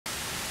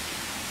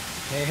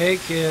Hey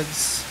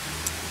kids,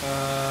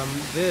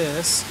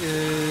 this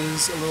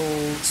is a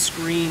little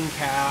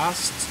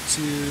screencast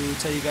to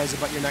tell you guys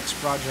about your next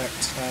project.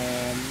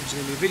 It's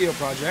going to be a video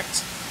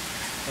project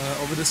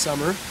over the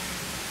summer,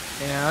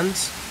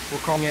 and we're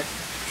calling it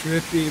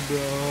Trippy, bro.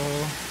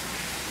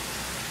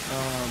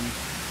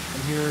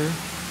 I'm here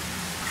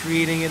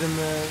creating it in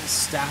the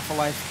Staff of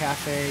Life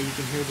Cafe. You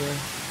can hear the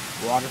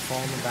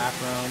waterfall in the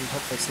background.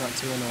 Hopefully it's not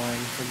too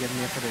annoying. Forgive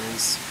me if it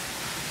is.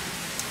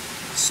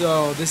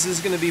 So this is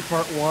going to be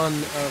part one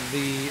of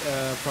the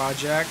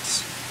project.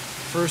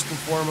 First and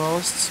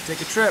foremost,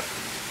 take a trip.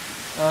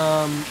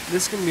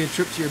 This can be a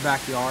trip to your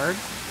backyard.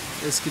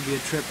 This could be a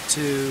trip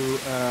to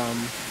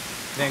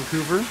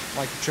Vancouver,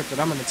 like the trip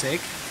that I'm going to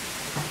take.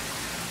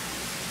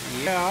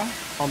 Yeah,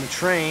 on the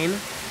train,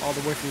 all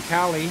the way from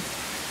Cali,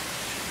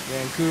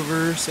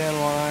 Vancouver, San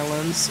Juan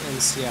Islands,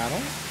 and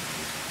Seattle.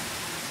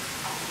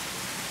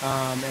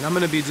 And I'm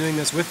going to be doing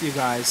this with you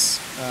guys.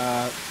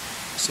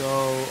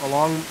 So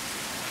along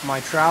my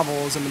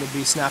travels, I'm going to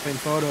be snapping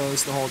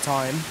photos the whole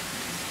time,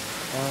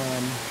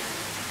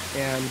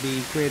 and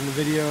be creating a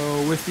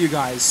video with you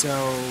guys,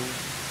 so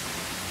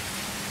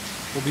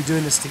we'll be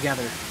doing this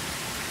together.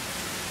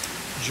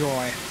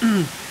 Joy.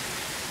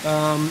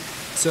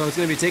 So it's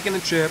going to be taking a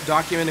trip,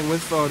 documenting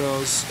with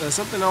photos.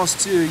 Something else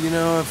too, you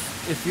know,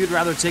 if you'd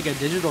rather take a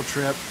digital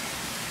trip,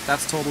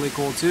 that's totally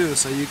cool too.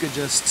 So you could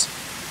just,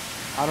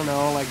 I don't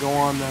know, like go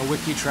on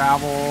Wiki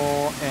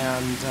Travel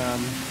and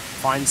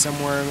find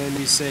somewhere.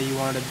 Maybe say you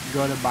wanted to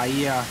go to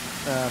Bahia,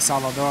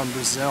 Salvador in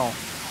Brazil.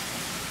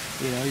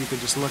 You know, you could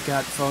just look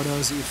at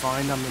photos that you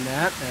find on the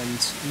net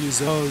and use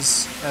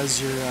those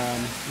as your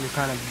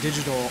kind of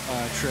digital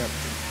trip.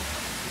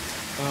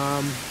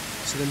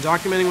 So then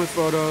documenting with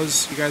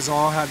photos, you guys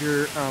all have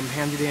your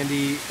handy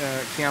dandy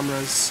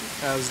cameras,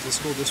 as the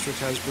school district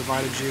has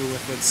provided you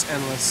with its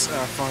endless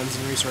funds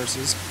and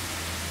resources,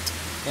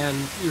 and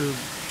your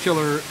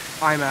killer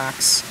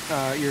iMacs,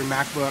 your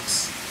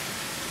MacBooks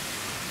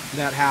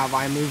that have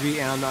iMovie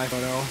and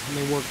iPhoto, and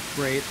they work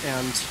great,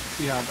 and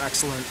you have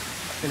excellent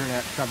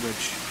internet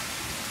coverage.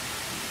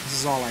 This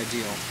is all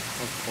ideal,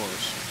 of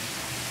course.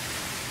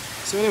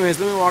 So anyways,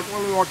 let me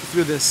walk you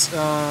through this.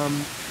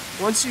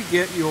 Once you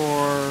get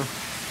your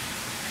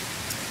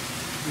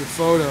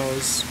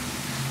photos,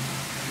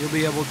 you'll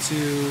be able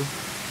to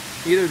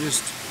either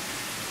just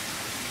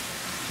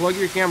plug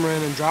your camera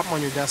in and drop them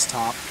on your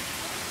desktop,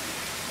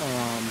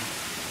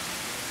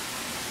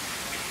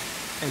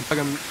 and plug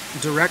them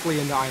directly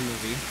into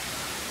iMovie,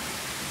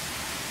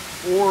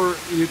 or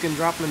you can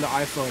drop them into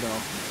iPhoto,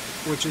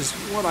 which is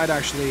what I'd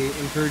actually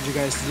encourage you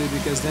guys to do,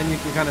 because then you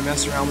can kind of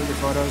mess around with your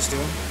photos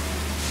too.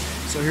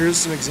 So here's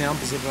some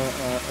examples of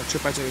a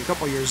trip I took a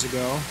couple years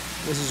ago.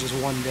 This is just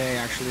one day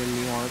actually in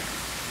New York.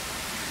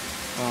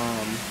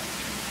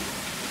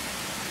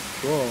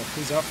 Whoa,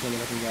 who's that funny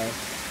looking guy?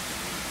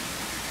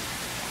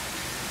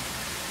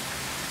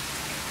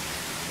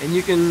 And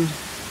you can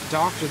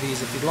doctor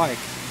these if you'd like.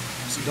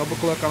 So double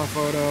click on a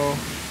photo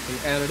and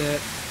edit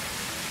it.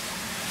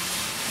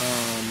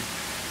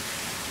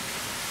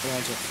 Go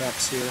on to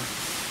effects here.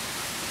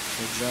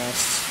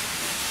 Adjust.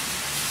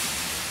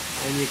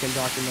 And you can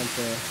document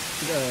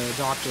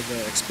doctor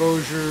the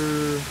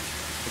exposure,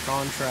 the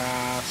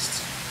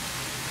contrast,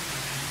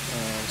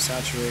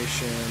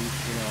 saturation,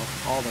 you know,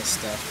 all this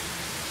stuff.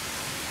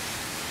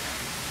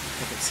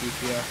 Look at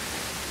sepia.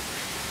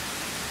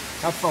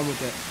 Have fun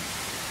with it.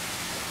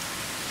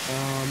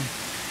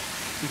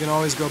 You can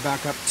always go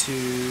back up to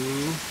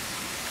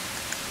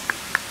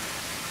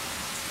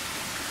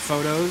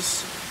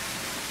photos.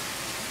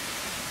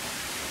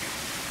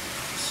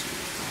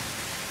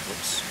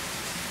 Whoops.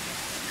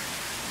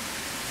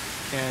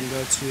 And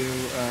go to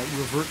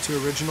revert to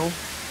original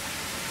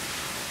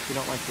if you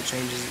don't like the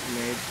changes that you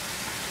made.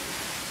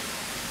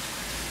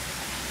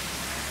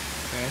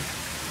 Okay.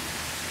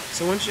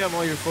 So once you have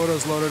all your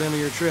photos loaded into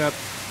your trip,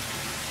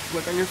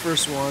 click on your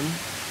first one,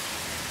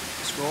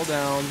 scroll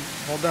down,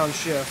 hold down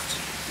Shift,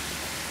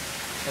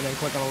 and then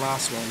click on the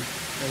last one,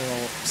 and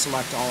it'll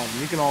select all of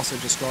them. You can also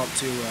just go up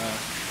to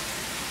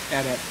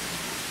Edit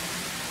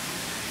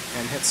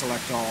and hit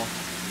Select All.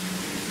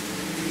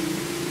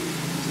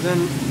 So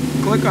then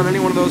click on any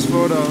one of those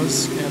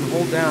photos and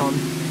hold down,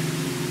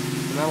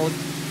 and that'll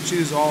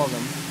choose all of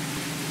them.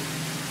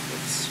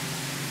 Oops.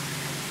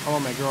 I'm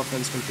on my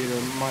girlfriend's computer.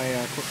 My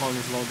clip phone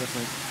is a little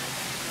different.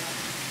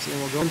 So then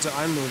we'll go into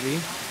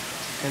iMovie,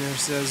 and it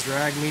says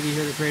drag media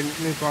here to create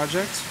a new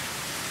project.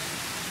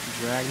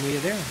 Drag media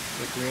there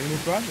to create a new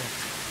project.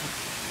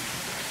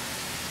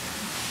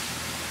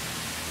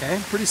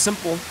 Okay, pretty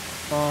simple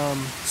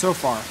so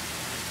far.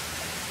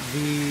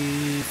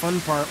 The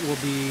fun part will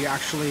be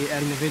actually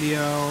editing the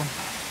video,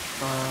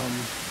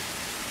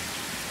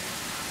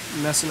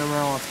 messing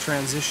around with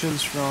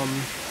transitions from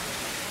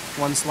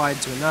one slide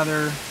to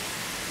another,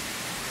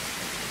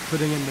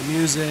 putting in the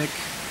music,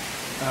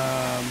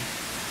 a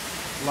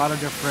lot of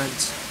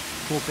different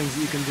cool things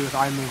that you can do with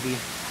iMovie.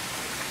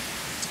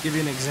 To give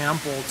you an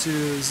example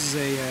too, this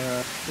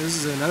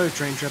is another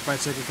train trip I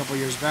took a couple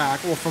years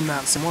back. Well, from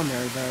that same one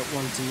there, the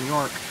one to New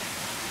York.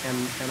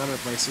 and other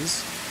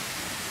places.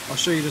 I'll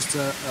show you just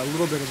a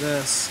little bit of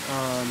this.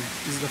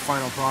 This is the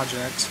final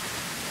project.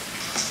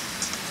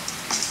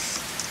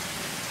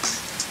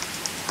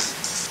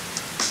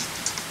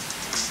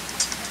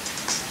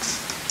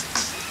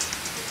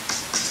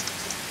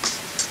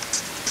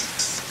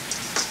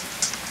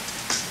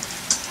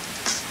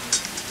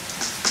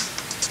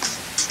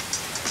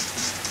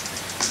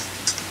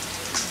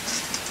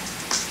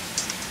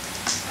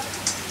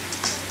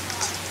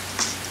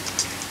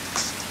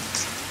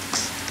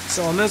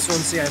 So on this one,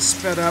 see, I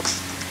sped up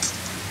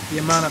the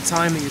amount of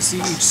time that you see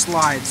each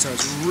slide, so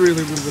it's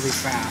really, really, really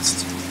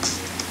fast.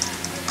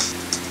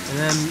 And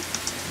then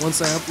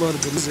once I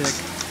uploaded the music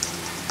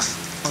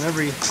on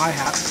every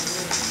hi-hat,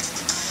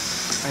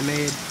 I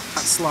made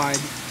that slide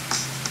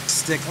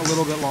stick a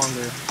little bit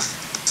longer.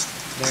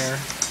 There,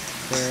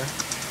 there,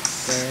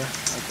 there,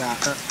 like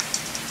that.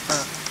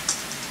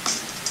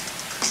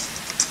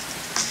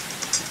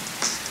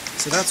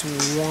 So that's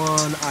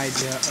one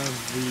idea of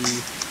the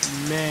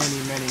many,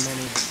 many,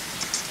 many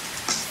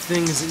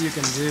things that you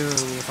can do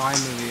with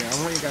iMovie.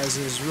 I want you guys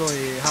to just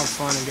really have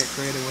fun and get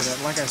creative with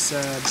it. Like I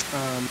said,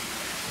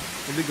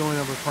 we'll be going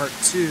over part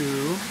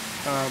 2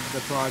 of the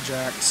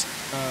project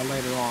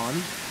later on.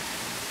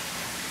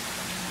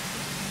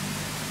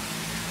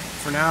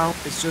 For now,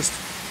 it's just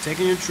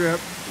taking your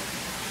trip,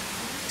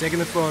 taking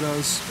the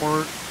photos,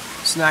 or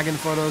snagging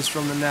photos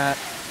from the net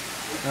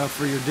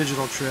for your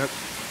digital trip,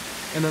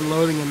 and then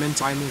loading them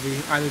into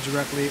iMovie either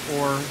directly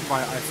or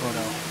via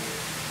iPhoto.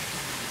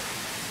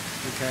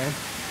 Okay,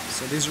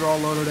 so these are all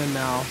loaded in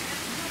now.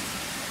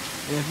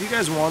 And if you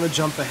guys want to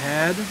jump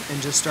ahead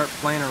and just start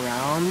playing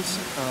around,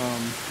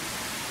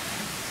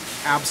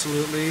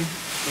 absolutely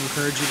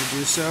encourage you to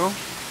do so.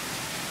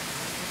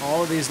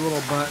 All of these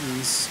little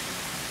buttons,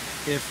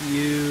 if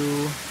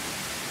you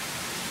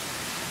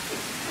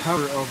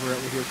hover over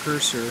it with your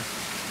cursor,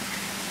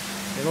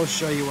 it'll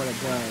show you what it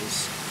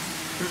does.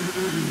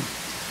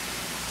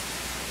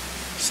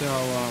 So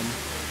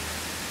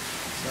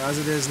as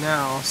it is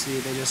now, see,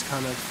 they just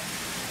kind of,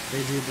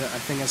 they do the, I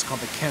think it's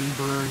called the Ken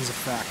Burns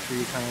effect, where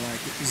you kind of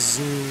like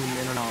zoom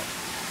in and out.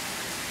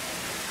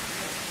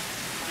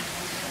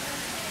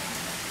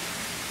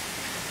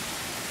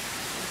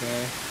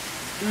 Okay.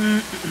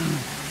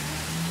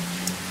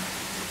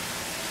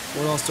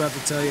 What else do I have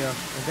to tell you?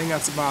 I think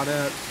that's about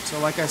it. So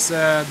like I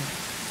said,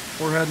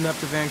 we're heading up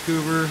to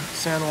Vancouver,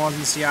 San Juan,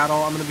 and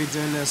Seattle. I'm going to be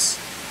doing this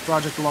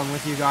project along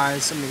with you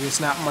guys. I'm going to be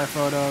snapping my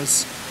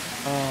photos.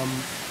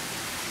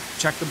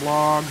 Check the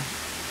blog.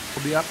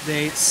 There'll be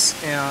updates,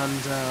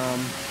 and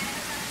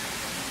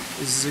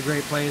this is a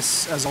great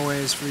place, as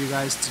always, for you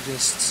guys to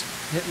just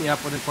hit me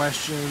up with any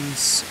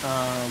questions.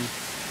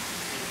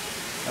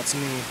 That's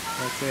me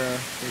right there.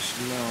 They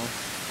should know.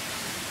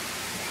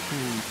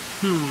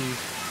 I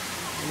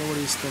wonder what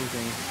he's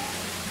thinking.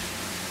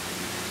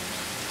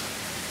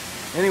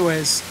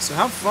 Anyways, so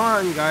have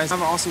fun, you guys.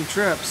 Have awesome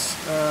trips.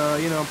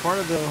 You know, part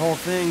of the whole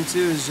thing too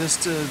is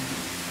just to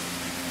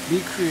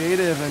be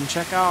creative and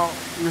check out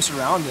your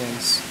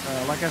surroundings.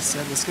 Like I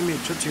said, this can be a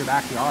trip to your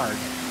backyard,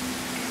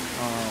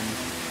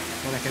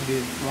 and it can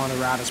be one of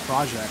the raddest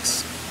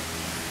projects.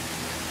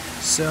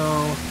 So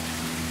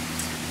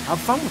have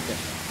fun with it.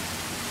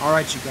 All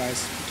right, you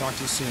guys. Talk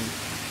to you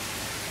soon.